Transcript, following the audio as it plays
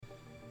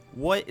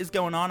What is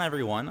going on,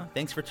 everyone?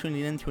 Thanks for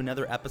tuning in to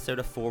another episode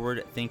of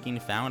Forward Thinking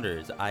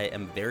Founders. I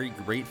am very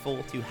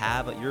grateful to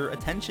have your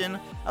attention,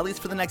 at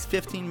least for the next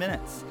 15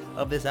 minutes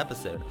of this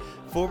episode.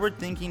 Forward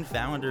Thinking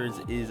Founders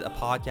is a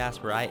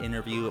podcast where I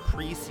interview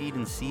pre-seed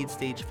and seed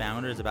stage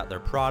founders about their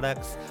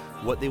products,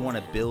 what they want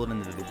to build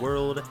into the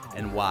world,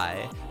 and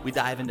why. We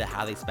dive into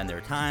how they spend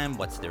their time,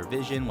 what's their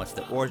vision, what's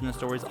the origin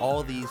stories,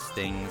 all these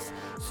things,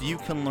 so you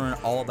can learn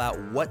all about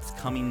what's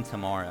coming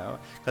tomorrow.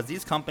 Because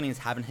these companies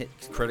haven't hit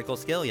critical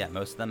scale yet.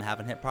 Most of them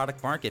haven't hit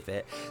product market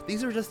fit.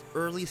 These are just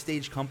early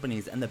stage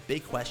companies, and the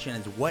big question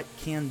is, what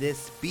can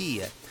this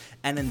be?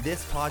 And in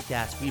this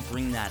podcast, we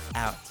bring that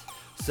out.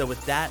 So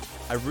with that,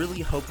 I really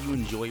hope you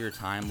enjoy your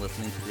time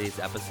listening to today's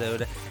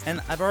episode.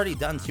 And I've already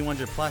done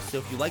 200 plus, so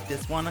if you like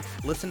this one,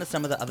 listen to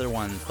some of the other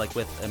ones, like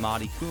with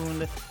Imadi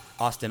Kund,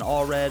 Austin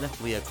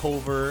Allred, Leah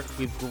Culver.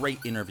 We have great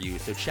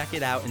interviews, so check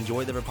it out,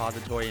 enjoy the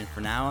repository, and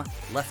for now,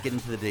 let's get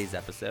into today's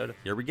episode.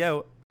 Here we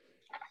go.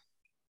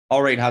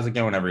 All right, how's it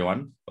going,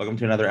 everyone? Welcome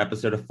to another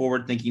episode of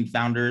Forward Thinking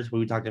Founders, where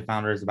we talk to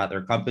founders about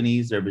their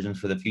companies, their visions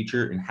for the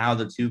future, and how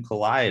the two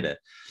collide.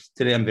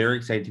 Today, I'm very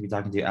excited to be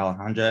talking to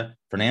Alejandra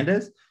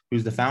Fernandez,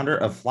 who's the founder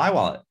of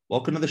FlyWallet.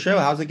 Welcome to the show.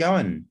 How's it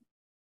going?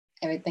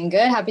 Everything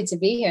good. Happy to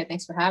be here.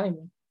 Thanks for having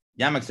me.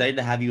 Yeah, I'm excited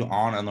to have you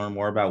on and learn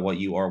more about what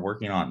you are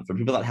working on. For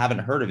people that haven't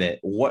heard of it,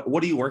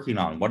 what are you working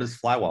on? What is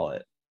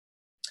FlyWallet?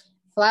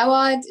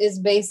 FlyWallet is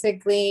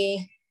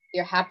basically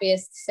your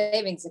happiest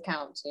savings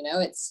account. You know,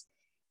 it's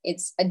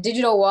a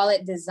digital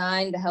wallet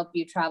designed to help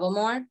you travel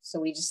more. So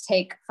we just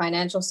take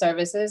financial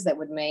services that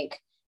would make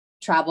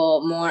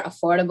travel more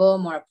affordable,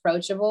 more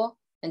approachable,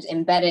 and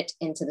embed it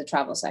into the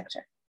travel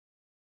sector.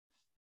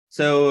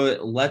 So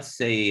let's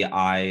say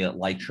I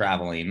like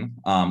traveling,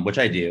 which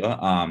I do,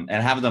 and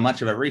haven't done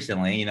much of it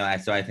recently,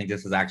 so I think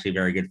this is actually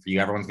very good for you.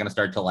 Everyone's going to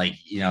start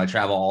to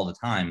travel all the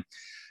time.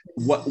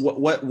 What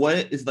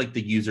is like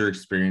the user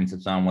experience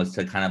if someone was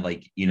to kind of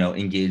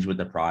engage with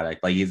the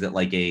product? Like, is it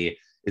like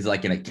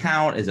an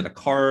account? Is it a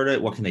card?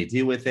 What can they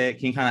do with it?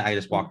 Can you kind of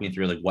just walk me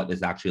through what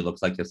this actually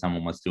looks like if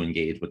someone wants to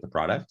engage with the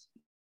product?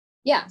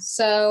 Yeah.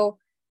 So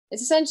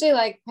it's essentially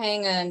like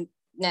paying a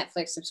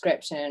Netflix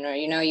subscription, or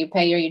you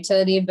pay your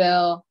utility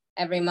bill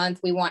every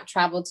month. We want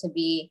travel to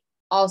be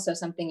also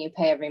something you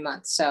pay every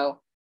month. So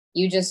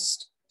you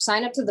just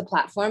sign up to the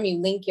platform, you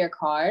link your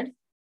card,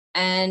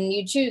 and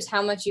you choose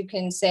how much you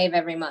can save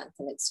every month.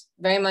 And it's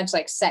very much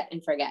like set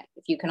and forget.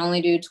 If you can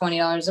only do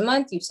 $20 a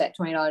month, you set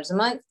 $20 a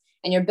month,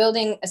 and you're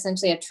building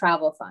essentially a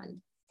travel fund.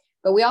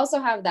 But we also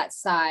have that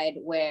side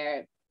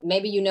where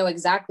maybe you know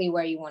exactly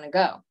where you want to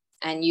go,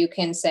 and you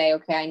can say,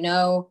 okay, I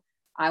know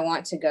I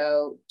want to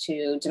go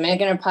to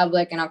Dominican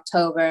Republic in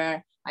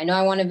October. I know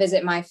I want to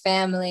visit my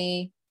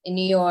family in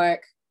New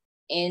York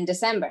in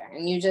December.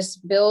 And you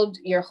just build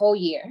your whole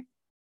year.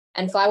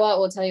 And FlyWallet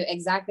will tell you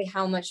exactly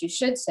how much you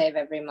should save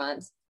every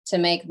month to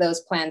make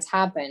those plans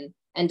happen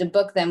and to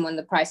book them when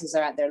the prices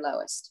are at their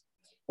lowest.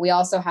 We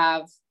also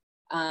have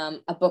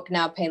a book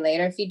now, pay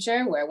later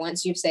feature, where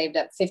once you've saved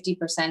up 50%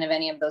 of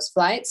any of those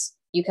flights,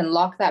 you can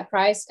lock that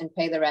price and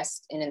pay the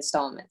rest in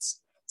installments.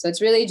 So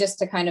it's really just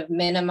to kind of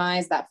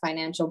minimize that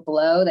financial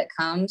blow that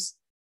comes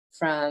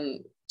from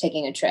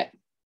taking a trip.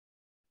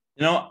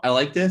 I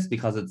like this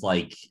because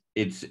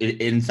it's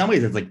in some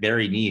ways it's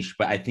very niche,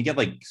 but I think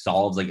it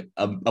solves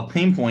a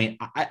pain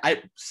point.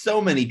 I so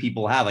many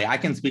people have. I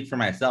can speak for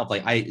myself.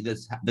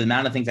 The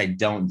amount of things I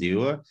don't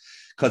do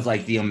because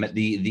the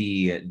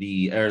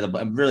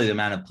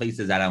amount of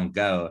places I don't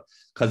go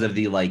because of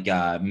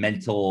the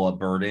mental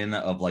burden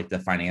of the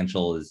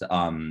financials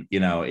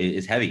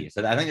is heavy.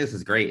 So I think this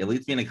is great. It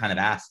leads me to kind of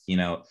ask,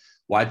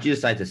 why did you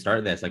decide to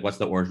start this? What's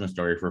the origin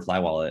story for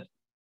FlyWallet?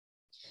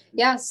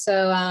 Yeah,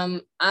 so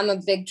I'm a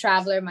big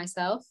traveler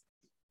myself.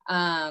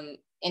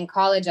 In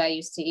college, I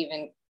used to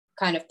even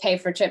kind of pay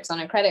for trips on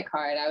a credit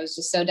card. I was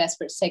just so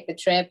desperate to take the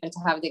trip and to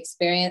have the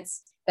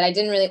experience that I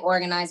didn't really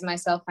organize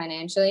myself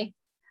financially.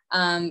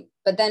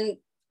 But then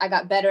I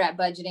got better at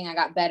budgeting. I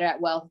got better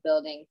at wealth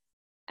building.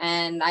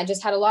 And I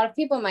just had a lot of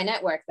people in my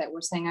network that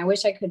were saying, I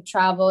wish I could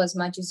travel as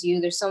much as you.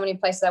 There's so many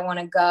places I want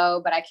to go,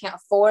 but I can't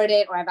afford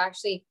it. Or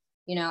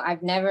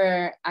I've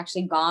never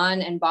actually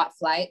gone and bought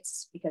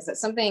flights, because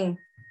that's something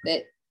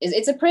that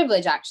it's a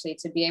privilege actually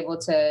to be able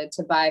to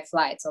buy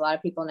flights. A lot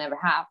of people never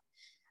have.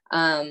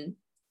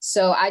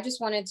 So I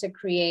just wanted to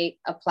create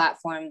a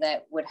platform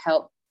that would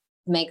help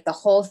make the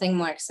whole thing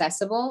more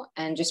accessible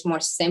and just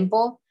more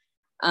simple.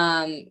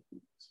 Right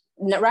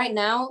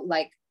now,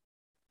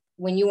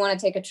 when you want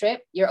to take a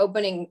trip, you're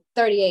opening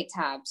 38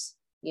 tabs,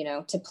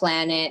 to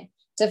plan it,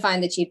 to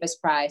find the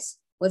cheapest price.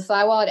 With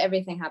FlyWallet,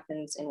 everything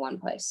happens in one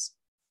place.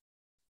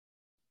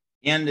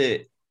 And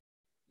I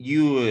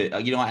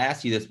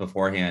asked you this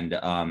beforehand,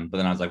 but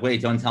then I was like, wait,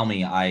 don't tell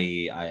me.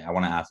 I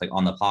want to ask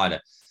on the pod.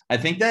 I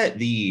think that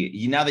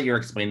now that you're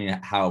explaining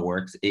how it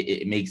works,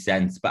 it makes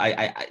sense. But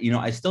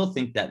I still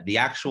think that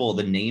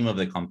the name of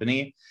the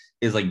company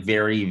is like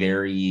very,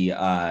 very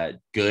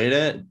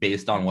good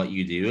based on what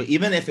you do.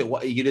 Even if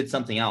you did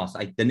something else,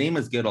 like the name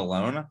is good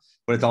alone,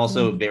 but it's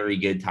also very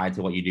good tied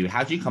to what you do.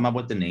 How'd you come up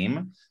with the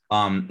name?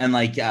 And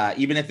like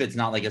even if it's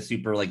not like a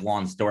super like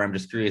long story, I'm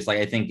just curious. Like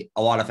I think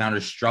a lot of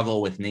founders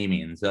struggle with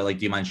naming. So like,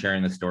 do you mind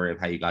sharing the story of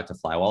how you got to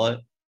Fly Wallet?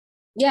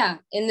 Yeah,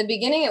 in the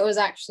beginning, it was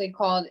actually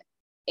called,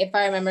 if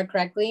I remember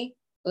correctly,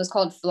 it was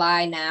called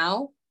Fly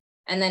Now.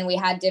 And then we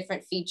had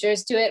different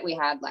features to it. We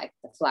had like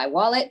the Fly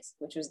Wallet,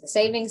 which was the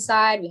savings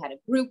side. We had a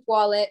group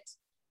wallet.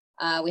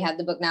 We had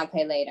the Book Now,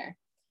 Pay Later.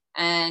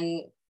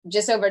 And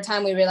just over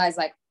time, we realized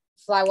like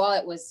Fly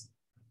Wallet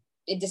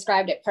it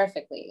described it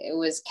perfectly. It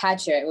was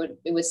catchier.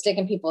 It would stick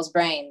in people's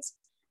brains.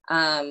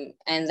 And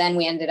then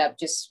we ended up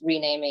just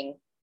renaming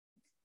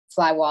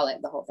Fly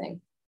Wallet, the whole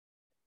thing.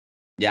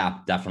 Yeah,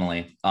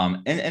 definitely.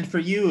 And for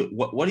you,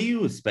 what are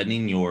you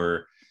spending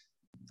your,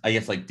 I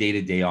guess, like day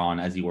to day on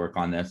as you work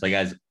on this? Like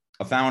as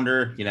a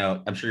founder,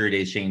 I'm sure your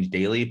days change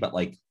daily, but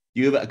like,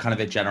 do you have a kind of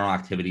a general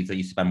activities that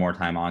you spend more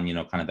time on,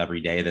 kind of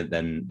every day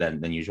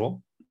than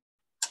usual?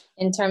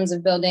 In terms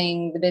of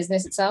building the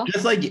business itself?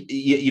 Just like,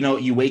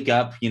 you wake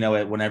up,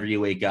 whenever you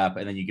wake up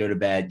and then you go to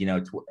bed,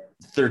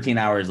 13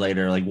 hours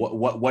later, like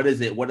what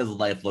is it? What does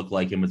life look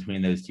like in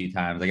between those two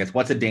times? I guess,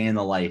 what's a day in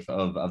the life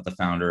of the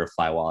founder of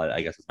Fly Wallet,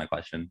 I guess is my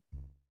question.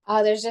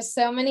 There's just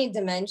so many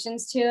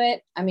dimensions to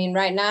it. I mean,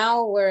 right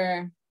now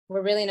we're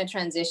really in a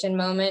transition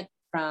moment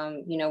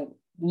from,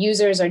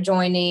 users are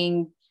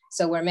joining.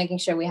 So we're making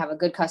sure we have a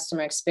good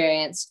customer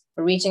experience.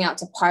 We're reaching out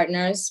to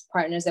partners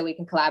that we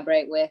can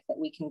collaborate with, that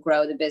we can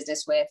grow the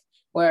business with.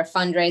 We're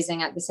fundraising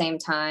at the same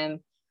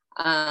time.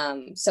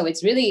 So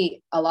it's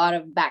really a lot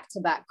of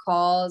back-to-back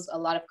calls, a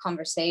lot of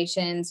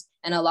conversations,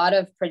 and a lot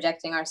of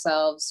projecting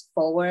ourselves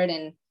forward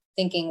and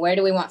thinking, where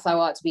do we want Fly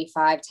Wallet to be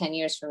 5-10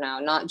 years from now?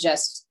 Not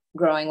just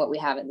growing what we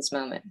have at this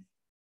moment.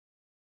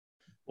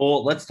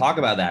 Well, let's talk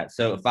about that.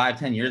 So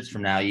 5-10 years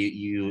from now,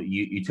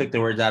 you took the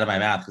words out of my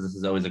mouth, because this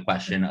is always a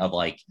question of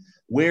like,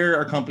 where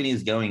are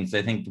companies going? So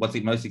I think what's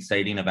the most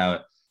exciting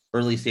about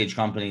early stage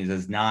companies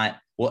is not,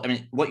 well, I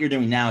mean, what you're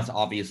doing now is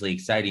obviously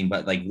exciting,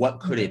 but like, what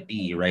could it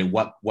be, right?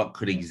 What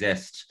could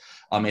exist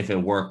if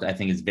it worked, I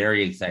think is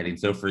very exciting.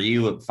 So for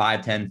you,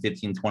 5, 10,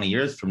 15, 20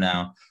 years from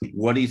now,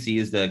 what do you see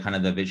as the kind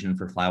of the vision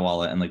for Fly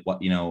Wallet, and like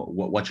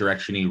what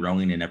direction are you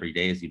rowing in every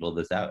day as you build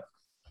this out?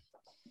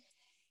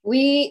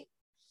 We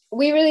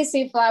really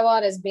see Fly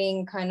Wallet as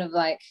being kind of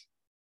like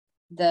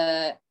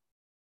the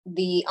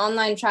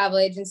online travel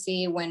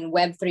agency when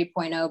Web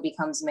 3.0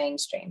 becomes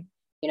mainstream,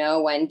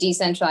 when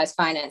decentralized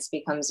finance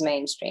becomes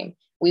mainstream.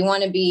 We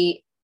want to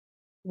be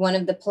one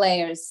of the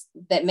players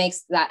that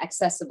makes that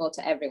accessible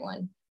to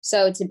everyone.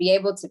 So to be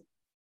able to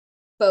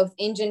both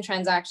engine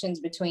transactions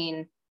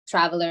between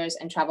travelers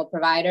and travel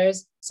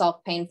providers,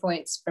 solve pain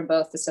points for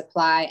both the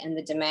supply and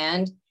the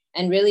demand,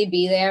 and really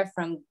be there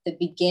from the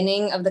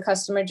beginning of the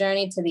customer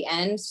journey to the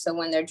end. So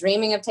when they're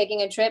dreaming of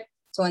taking a trip,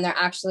 to when they're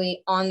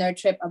actually on their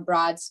trip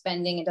abroad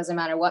spending, it doesn't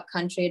matter what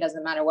country, it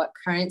doesn't matter what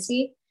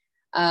currency.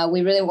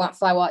 We really want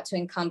Fly Wallet to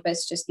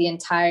encompass just the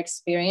entire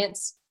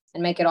experience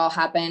and make it all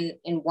happen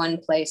in one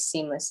place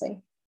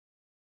seamlessly.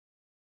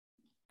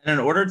 And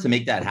in order to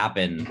make that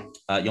happen,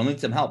 you'll need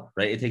some help,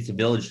 right? It takes a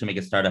village to make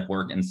a startup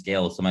work and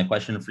scale. So my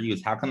question for you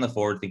is, how can the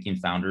forward-thinking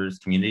founders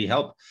community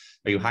help?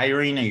 Are you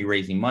hiring? Are you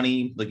raising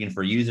money, looking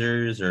for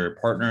users or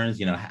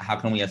partners? How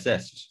can we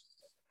assist?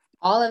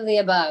 All of the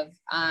above.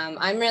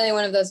 I'm really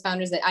one of those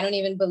founders that I don't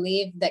even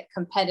believe that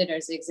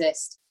competitors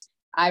exist.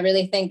 I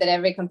really think that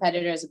every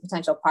competitor is a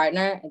potential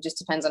partner. It just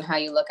depends on how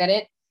you look at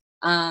it.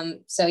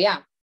 So yeah,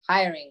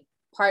 hiring,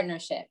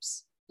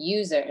 partnerships,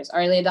 users,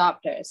 early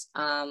adopters,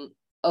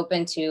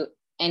 open to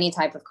any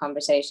type of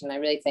conversation. I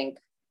really think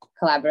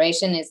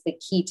collaboration is the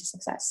key to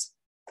success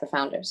for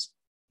founders.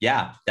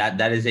 Yeah,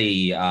 that is who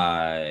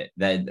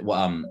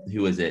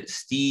is it?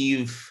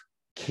 Steve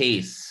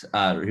Case,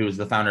 who was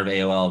the founder of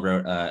AOL,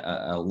 wrote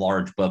a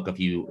large book a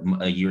few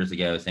years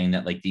ago, saying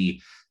that like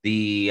the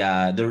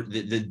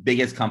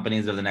biggest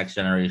companies of the next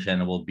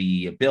generation will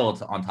be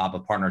built on top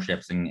of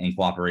partnerships and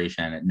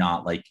cooperation,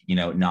 not like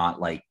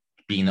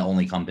being the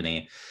only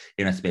company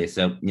in a space.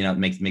 So it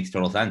makes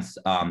total sense.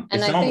 And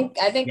I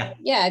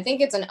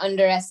think it's an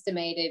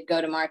underestimated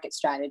go-to-market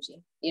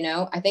strategy.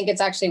 I think it's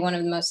actually one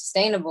of the most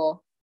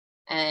sustainable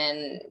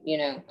and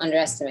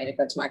underestimated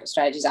go-to-market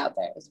strategies out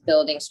there, is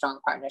building strong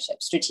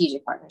partnerships,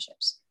 strategic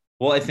partnerships.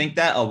 Well, I think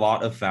that a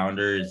lot of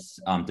founders,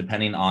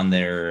 depending on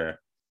their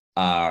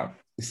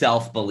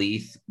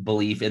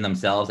belief in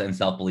themselves and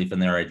self-belief in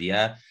their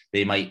idea,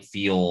 they might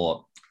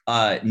feel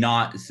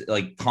not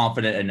like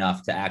confident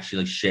enough to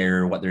actually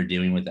share what they're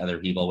doing with other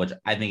people, which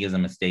I think is a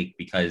mistake,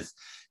 because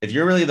if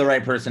you're really the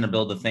right person to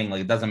build the thing,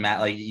 like it doesn't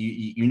matter, like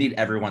you need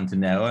everyone to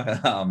know,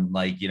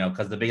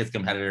 because the biggest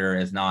competitor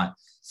is not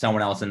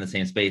someone else in the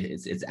same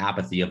space, it's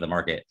apathy of the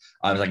market.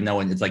 It's like no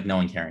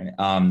one caring.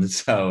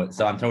 So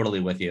I'm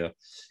totally with you.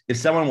 If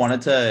someone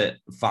wanted to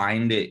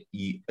find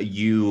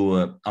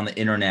you on the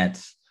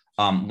internet,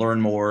 learn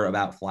more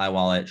about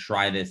FlyWallet,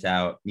 try this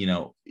out,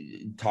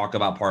 talk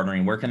about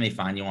partnering, where can they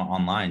find you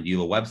online? Do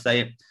you have a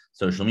website,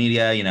 social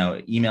media,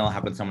 email?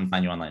 How can someone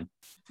find you online?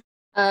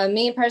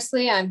 Me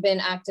personally, I've been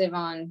active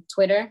on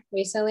Twitter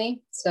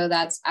recently. So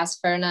that's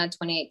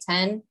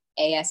Asferna2810,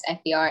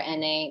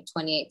 ASFERNA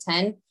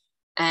 2810.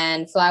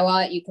 And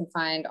FlyWallet, you can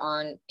find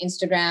on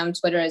Instagram,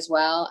 Twitter as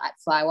well at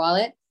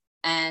FlyWallet.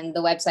 And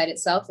the website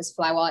itself is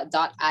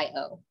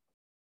flywallet.io.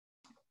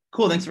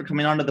 Cool. Thanks for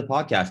coming on to the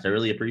podcast. I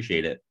really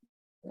appreciate it.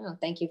 Oh,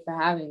 thank you for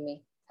having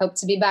me. Hope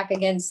to be back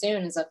again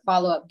soon as a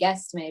follow-up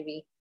guest,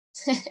 maybe.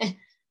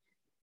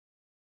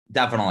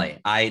 Definitely.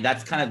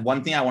 That's kind of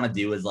one thing I want to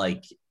do is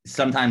like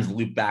sometimes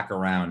loop back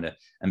around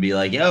and be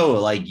like, yo,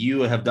 like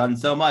you have done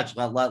so much.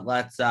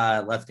 Let's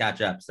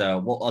catch up.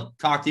 So I'll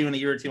talk to you in a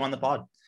year or two on the pod.